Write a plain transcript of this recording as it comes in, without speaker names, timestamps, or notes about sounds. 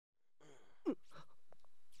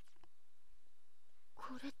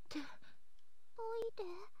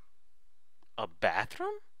A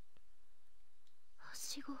bathroom? は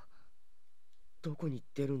しご。どこに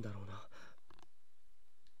出るんだろうな。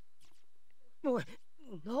おい、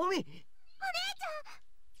ナオミ。お姉ち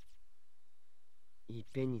ゃん。いっ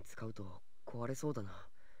ぺんに使うと壊れそうだな。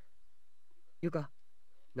ゆか、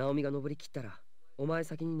ナオミが登りきったらお前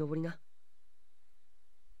先に登りな。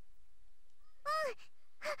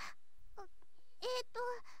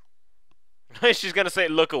She's gonna say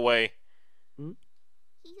look away. ゆ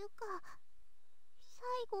か、最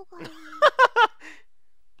後がいい。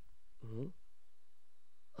ん？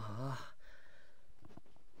ああ。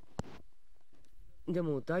で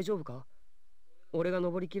も大丈夫か？俺が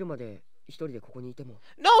登りきるまで一人でここにいても。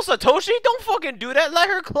No, Satoshi, don't fucking do that. Let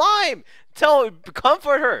her climb.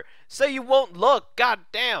 Comfort her. Say you won't look. God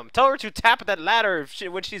damn. Tell her to tap that ladder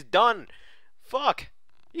when she's done. Fuck.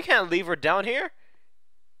 You can't leave her down here.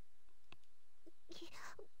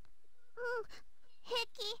 平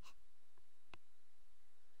気。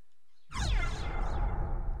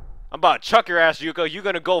I'm about to chuck your ass, Yuko. You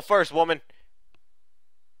gonna go first, woman.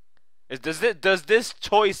 Does this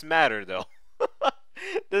choice matter, though?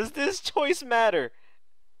 Does this choice matter?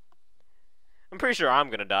 I'm pretty sure I'm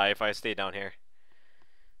gonna die if I stay down here.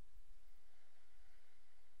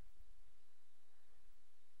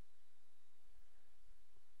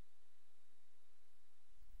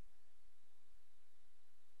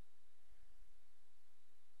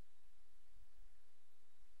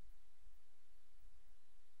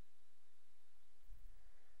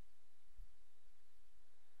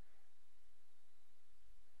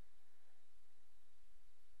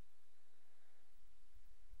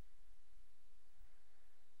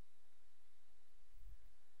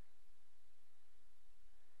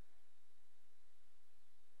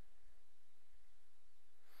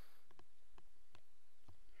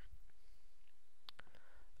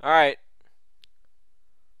 Alright.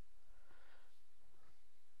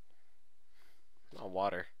 Oh,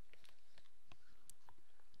 water.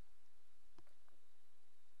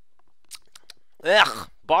 Ugh!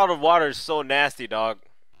 Bottled water is so nasty, dog.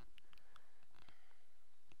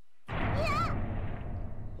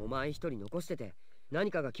 お前一人残してて何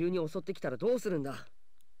かが急に襲ってきたらどうするんだ。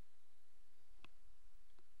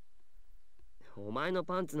お前の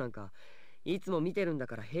パンツなんかいつも見てるんだ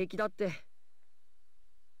から平気だって。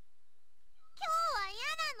今日は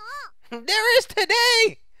嫌なの。There is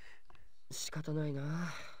today! 仕方ない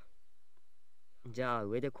な。じゃあ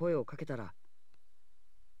上で声をかけたら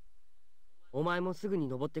お前もすぐに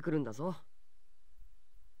登ってくるんだぞ。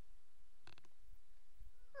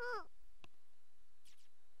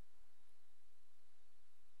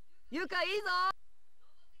ゆかいいぞ。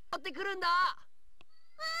登ってくるんだ。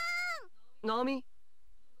ナオミ、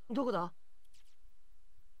どこだ？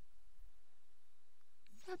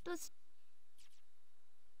サトシ。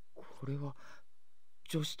これは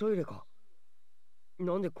女子トイレか。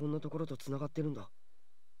なんでこんなところとつながってるんだ？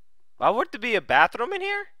 Why would there be a bathroom in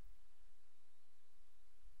here?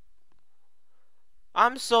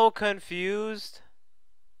 I'm so confused.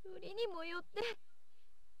 よりにもよって。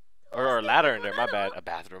Or a ladder in there, my bad. A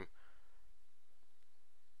bathroom.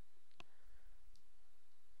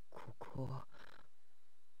 ここは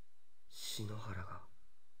篠原が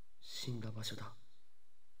死んだ場所だ。や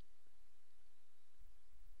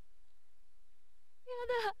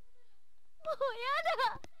だ。もうや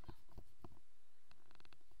だ。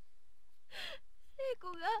聖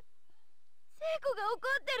子が怒っ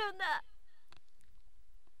てるんだ。やっ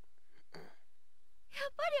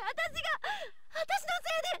ぱり私のせ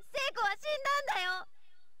いで聖子は死んだんだよ。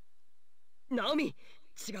ナオミ、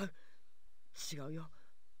違うよ。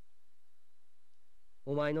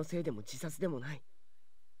お前のせいでも自殺でもない。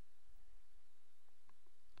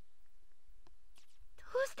ど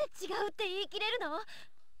うして違うって言い切れるの？あ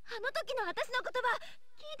の時の私の言葉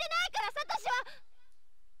聞いてないから、サトシは。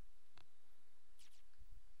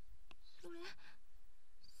それ、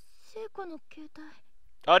聖子の携帯。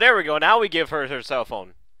Oh, there we go. Now we give her her cell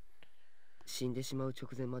phone. 死んでしまう直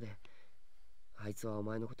前まであいつはお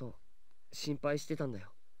前のことを心配してたんだ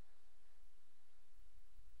よ。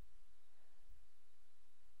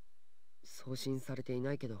送信されてい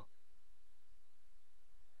ないけど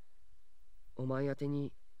お前宛て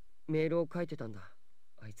にメールを書いてたんだ。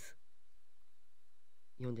あいつ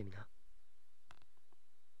読んでみな。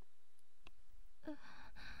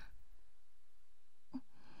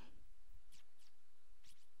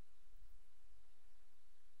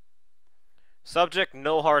Subject,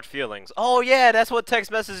 no hard feelings. Oh yeah, that's what text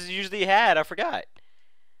messages usually had. I forgot.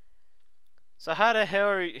 So how the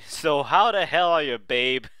hell are you,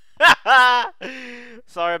 babe?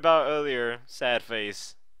 Sorry about earlier. Sad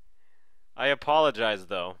face. I apologize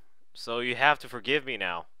though. So you have to forgive me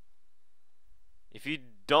now. If you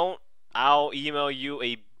don't, I'll email you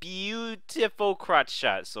a beautiful crotch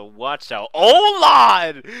shot. So watch out. Oh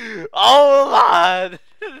Lord! Oh Lord!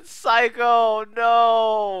 Psycho,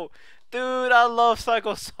 no! Dude, I love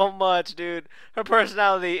Psycho so much, dude. Her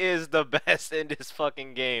personality is the best in this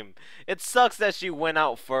fucking game. It sucks that she went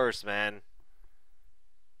out first, man.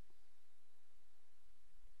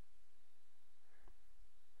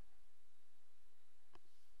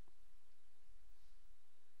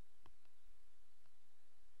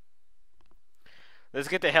 Let's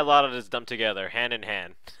get the hell out of this dump together, hand in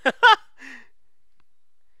hand.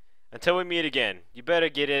 Until we meet again, you better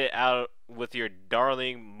get it out with your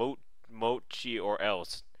darling Mochi or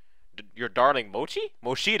else. Your darling Mochi?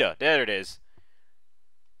 Moshida, there it is.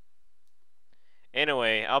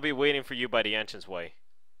 Anyway, I'll be waiting for you by the entranceway.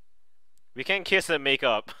 We can kiss and make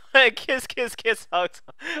up. Kiss, kiss, kiss, hugs.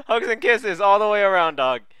 Hugs and kisses all the way around,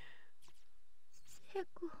 dog.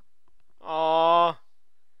 Aww.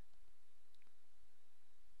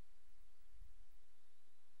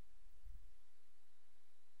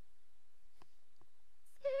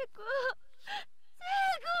 Seiko!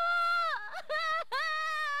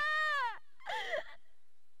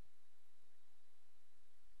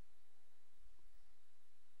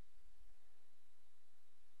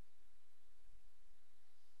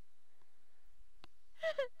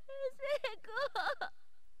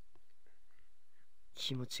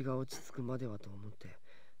 気持ちが落ち着くまではと思って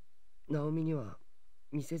ナオミには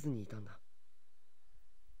見せずにいたんだ。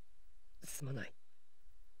すまない。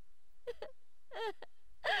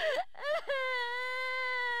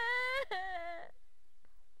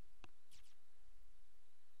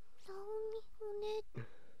ナオミお姉。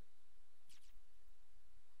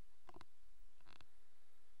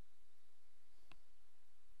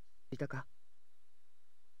いたか？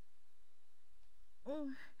う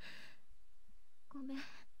ん。ごめん。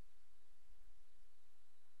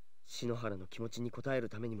篠原の気持ちに応える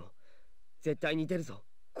ためにも絶対に出るぞ、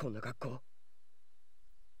こんな学校。お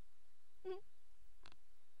兄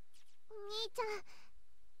ちゃん、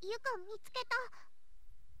ゆか見つけ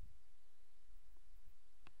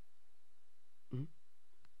た。ん？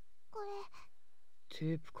これ。テ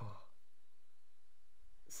ープか。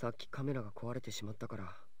さっきカメラが壊れてしまったか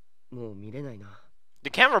らもう見れないな。The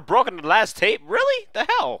camera broke in the last tape? Really? The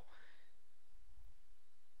hell?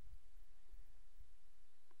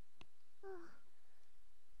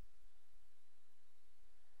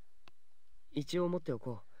 一応持ってお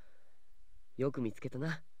こう。よく見つけた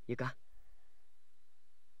な、ゆか。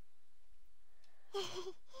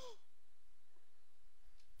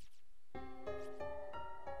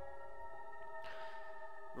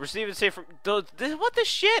Receive and save from what the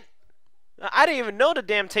shit? I didn't even know the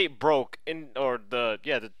damn tape broke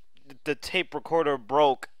the tape recorder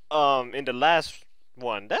broke in the last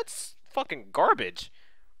one. That's fucking garbage.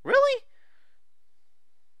 Really?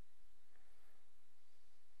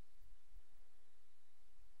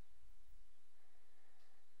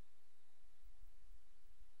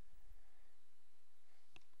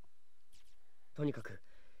 とにかく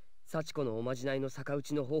幸子のおまじないの逆打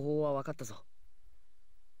ちの方法は分かったぞ。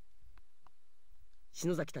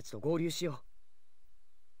篠崎たちと合流しよ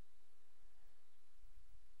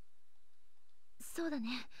う。そうだ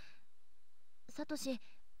ね。サトシ、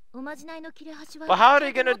おまじないの切れ端は。But how are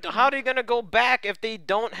they gonna go back if they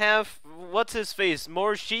don't have what's his face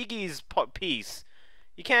Morishigi's piece?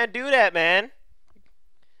 You can't do that, man.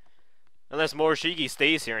 Unless Morishigi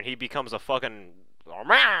stays here and he becomes a fucking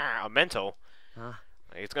a mental. あ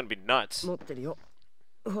あ、 It's gonna be nuts. 持ってるよ。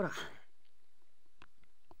ほら。ゆ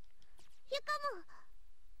かも。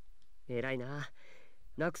偉いな。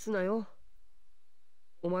なくすなよ。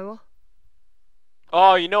お前は？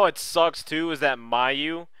 Oh, you know what sucks too is that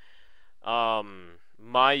Mayu's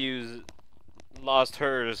lost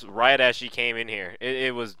hers right as she came in here.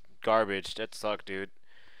 It was garbage. That sucked, dude.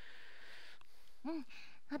 うん、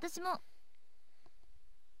私も。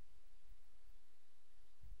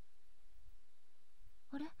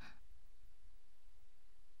あれ？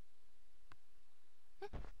え？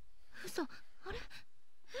嘘？あれ？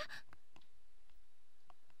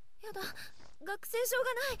やだ、学生証が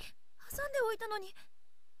ない。挟んでおいたのに。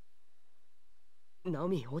ナオ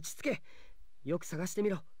ミ、落ち着け。よく探してみ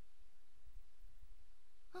ろ。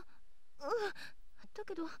あ、うん。だ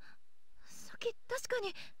けど、さっき確か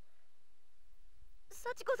に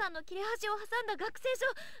幸子さんの切れ端を挟んだ学生証、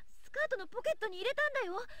スカートのポケットに入れたんだ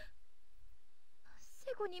よ。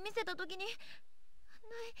セコに見せたときに、ないよ。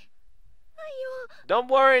Don't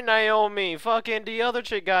worry, Naomi. Fucking the other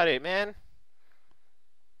chick got it, man.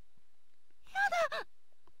 やだ。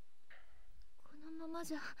このまま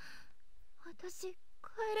じゃ私帰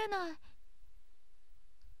れない。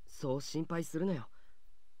そう心配するなよ。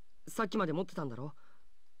さっきまで持ってたんだろ。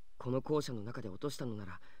この校舎の中で落としたのな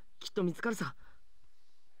らきっと見つかるさ。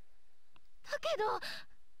だけどこ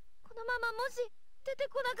のままもし出て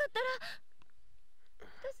こなかったら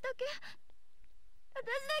私だけ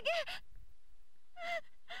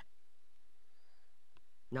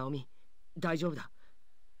ナオミ、大丈夫だ。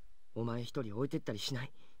お前一人置いてったりしな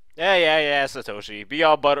い。Yeah, yeah, yeah, Satoshi. Be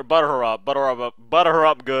all butter her up, butter her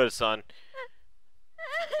up good, son.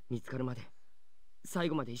 見つかるまで最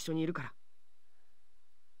後まで一緒にいるから。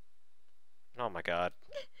 Oh my god.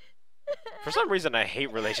 For some reason, I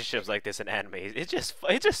hate relationships like this in anime. It's just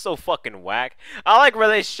so fucking whack. I like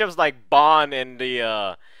relationships like Bond and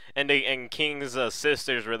King's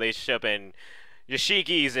sister's relationship and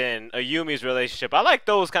Yoshiki's and Ayumi's relationship. I like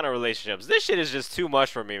those kind of relationships. This shit is just too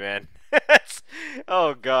much for me, man.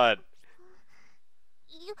 Oh god.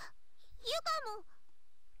 ゆかも。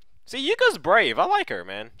 See, Yuka's brave. I like her,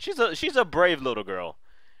 man. She's a brave little girl.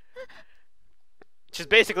 She's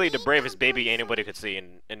basically the bravest baby anybody could see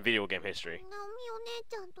in video game history. ナオミお姉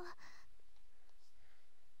ちゃんと。お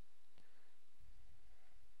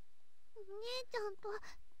姉ちゃんと。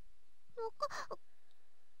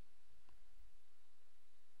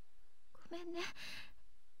ごめんね。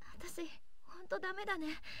私ほんとダメだね。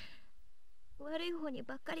悪い方に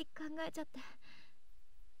ばっかり考えちゃって。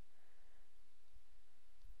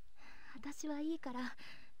私はいいから。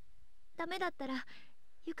ダメだったら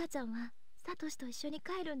ゆかちゃんはサトシと一緒に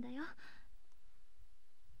帰るんだよ。いや、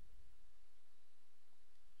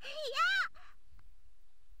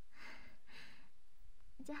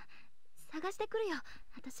じゃあ探してくるよ。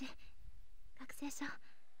私学生証。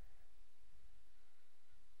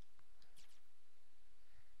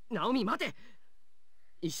ナオミ待て。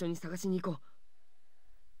一緒に探しに行こ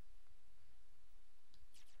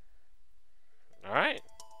う。Alright.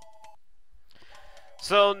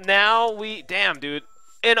 So now damn, dude.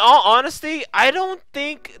 In all honesty, I don't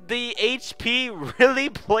think the HP really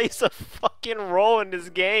plays a fucking role in this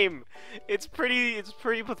game. It's pretty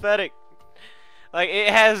pathetic. Like,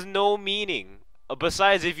 it has no meaning.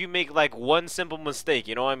 Besides if you make, like, one simple mistake,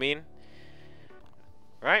 you know what I mean?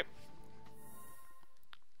 Right?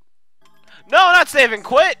 No, not save and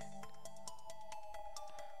quit!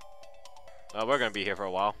 Oh, we're gonna be here for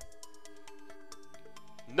a while.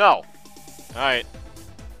 No! Alright.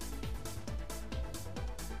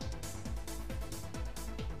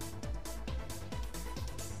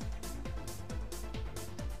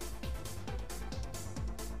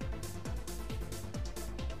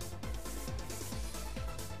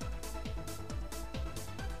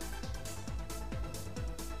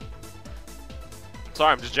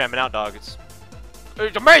 Sorry, I'm just jamming out, dog. It's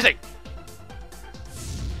amazing!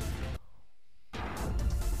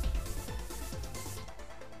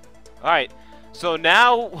 Alright, so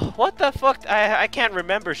now, what the fuck? I can't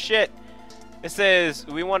remember shit. It says,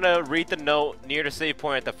 we want to read the note near the save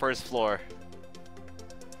point at the first floor.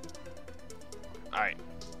 Alright.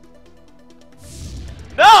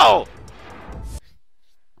 No!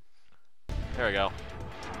 There we go.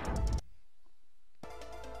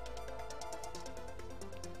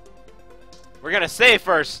 We're gonna save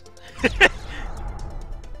first.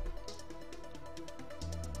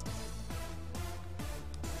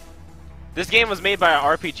 This game was made by an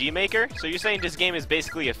RPG maker, so you're saying this game is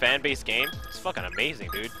basically a fan-based game? It's fucking amazing,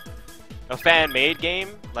 dude. A fan-made game?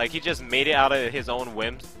 Like, he just made it out of his own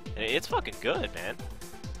whims. And it's fucking good, man.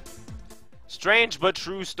 Strange but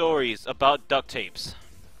true stories about duct tapes.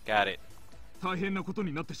 Got it. 大変なこと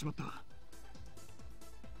になってしまった。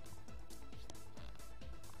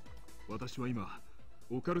私は今、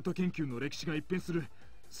オカルト研究の歴史が一変する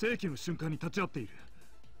世紀の瞬間に立ち会っている。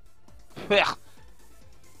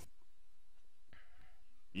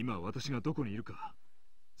今私がどこにいるか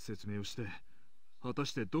説明をして、果た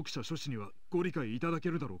して読者諸氏にはご理解いただけ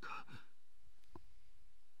るだろうか。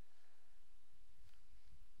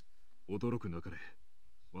驚くなかれ、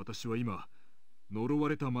私は今呪わ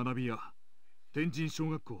れた学び屋天神小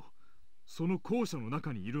学校、その校舎の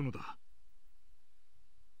中にいるのだ。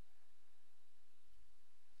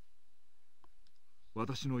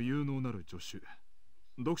私の有能なる助手、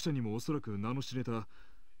読者にもおそらく名の知れた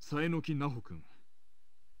佐榎木奈穂君。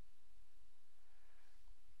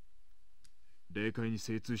霊界に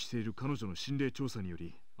精通している彼女の心霊調査によ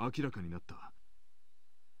り明らかになった。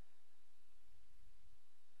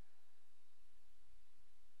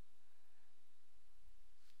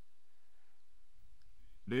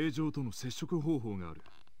霊場との接触方法がある。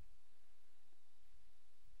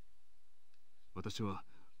私は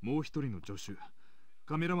もう一人の助手、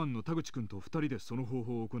カメラマンの田口君と二人でその方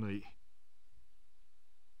法を行い、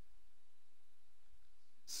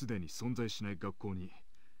すでに存在しない学校に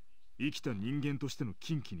生きた人間としての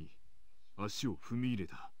禁忌に足を踏み入れ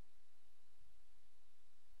た。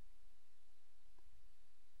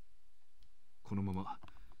このまま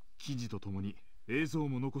記事とともに映像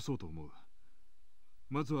も残そうと思う。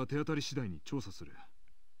まずは手当たり次第に調査する。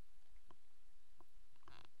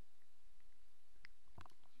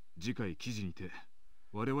次回記事にて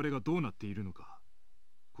我々がどうなっているのか、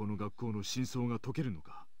この学校の真相が解けるの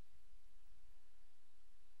か。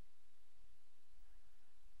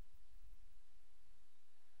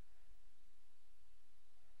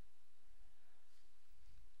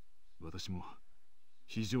私も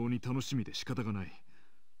非常に楽しみで仕方がない。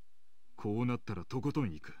こうなったらとこと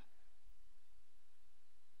ん行く。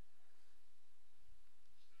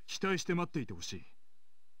期待して待っていてほしい。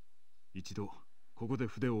一度ここで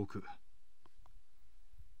筆を置く。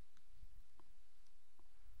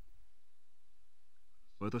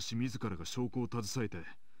私自らが証拠を携えて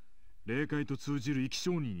霊界と通じる生き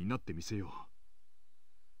証人になってみせよう。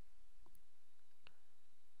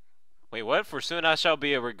Wait, what? For soon I shall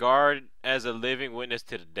be regarded as a living witness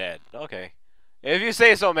to the dead. Okay. If you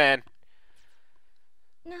say so, man.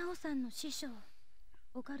 ナオさんの師匠、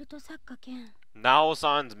オカルト作家兼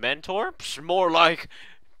Nao-san's mentor? Psh, more like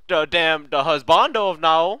the husbando of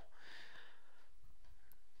Nao.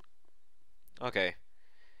 Okay.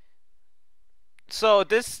 So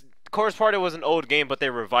this course party was an old game, but they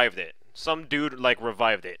revived it. Some dude like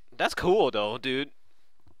revived it. That's cool though, dude.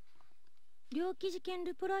 猟奇事件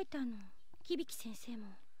ルポライターの響先生も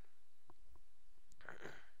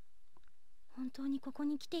本当にここ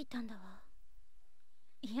に来ていたんだわ。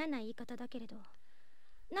嫌な言い方だけれど、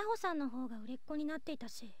ナホさんの方が売れっ子になっていた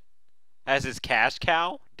し。As his cash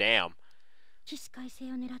cow? Damn. 起死回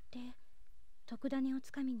生を狙って特ダネを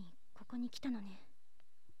つかみにここに来たのね。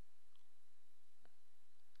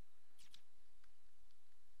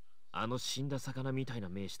あの死んだ魚みたいな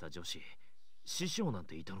目した女子、師匠なん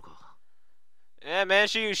ていたのか。Yeah, man,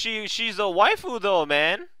 she's a waifu though,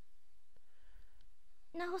 man.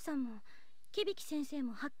 ナホさんも響先生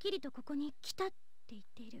もはっきりとここに来たって言っ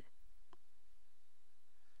ている。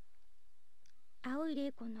青い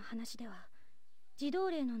霊魂の話では自動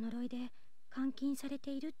霊の呪いで監禁されて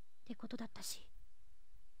いるってことだったし。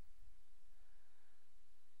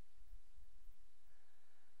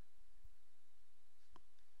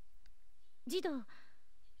児童、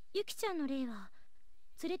ユキちゃんの霊は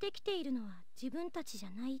連れてきているのは自分たちじゃ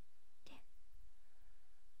ないって。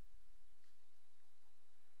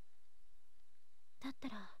だった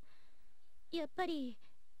らやっぱり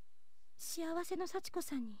幸せの幸子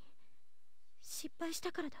さんに失敗し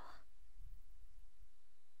たからだわ。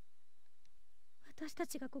私た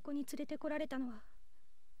ちがここに連れてこられたのは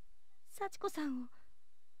幸子さんを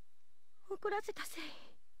怒らせたせい。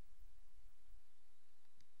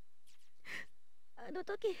あの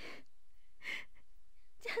時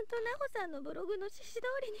ちゃんとナホさんのブログの指示通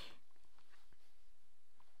りに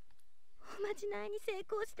おまじないに成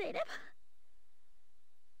功していれば。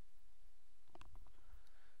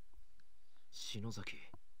篠崎、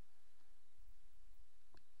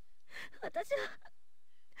私はただ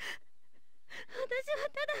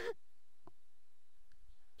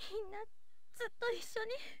みんなずっと一緒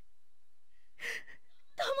に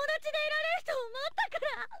友達でいられると思ったか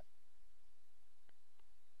ら。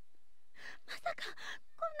まさか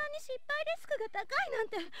こんなに失敗リスクが高いなん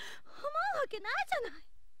て思うわけないじゃない。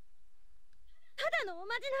ただのお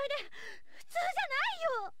まじないで普通じゃない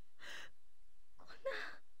よ。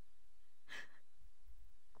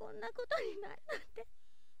こんなことになるなんて。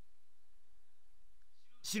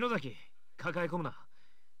篠崎、抱え込むな。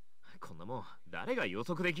こんなもん誰が予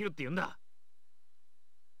測できるって言うんだ。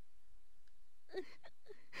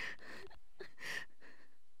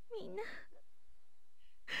みんな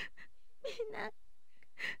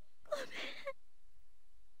ごめん。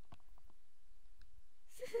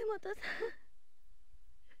鈴本さん、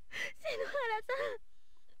瀬野原さん、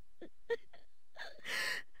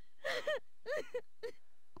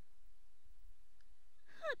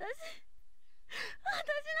私の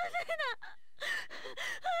せいだ。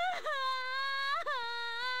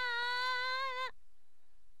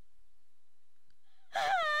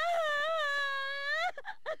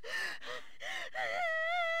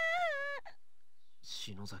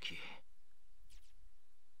篠崎。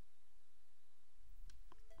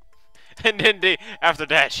And then after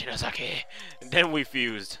that, Shinozaki. And then we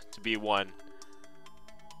fused to be one.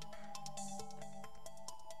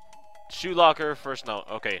 Shoe locker, first note.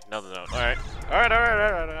 Okay, another note. Alright.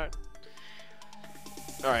 Alright.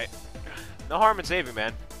 Alright. No harm in saving,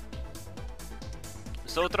 man.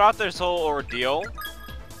 So throughout this whole ordeal,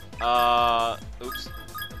 oops.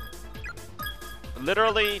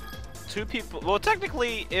 literally two people. Well,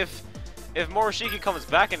 technically, if Morishiki comes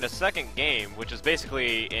back in the second game, which is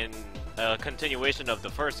basically in a continuation of the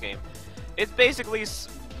first game, it's basically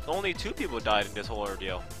only two people died in this whole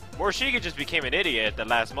ordeal. Morishiki just became an idiot at the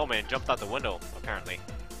last moment and jumped out the window, apparently.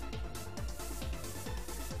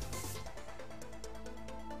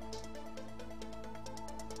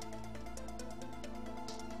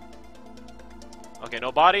 Okay,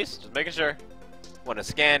 no bodies? Just making sure. Wanna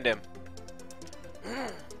scan him.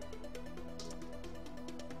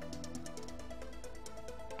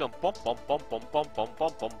 Bum bum bum bum bum bum bum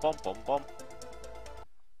bum bum bum bum bum.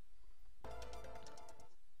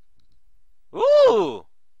 Ooh!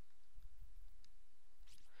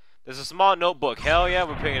 There's a small notebook. Hell yeah,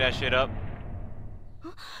 we're picking that shit up. こ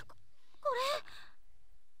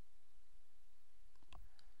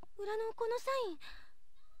れ裏のこのサイン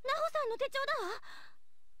ナホさんの手帳だわ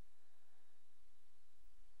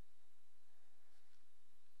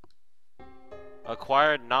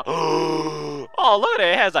Acquired not. Oh, look at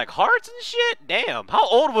it. It has like hearts and shit. Damn. How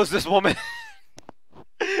old was this woman?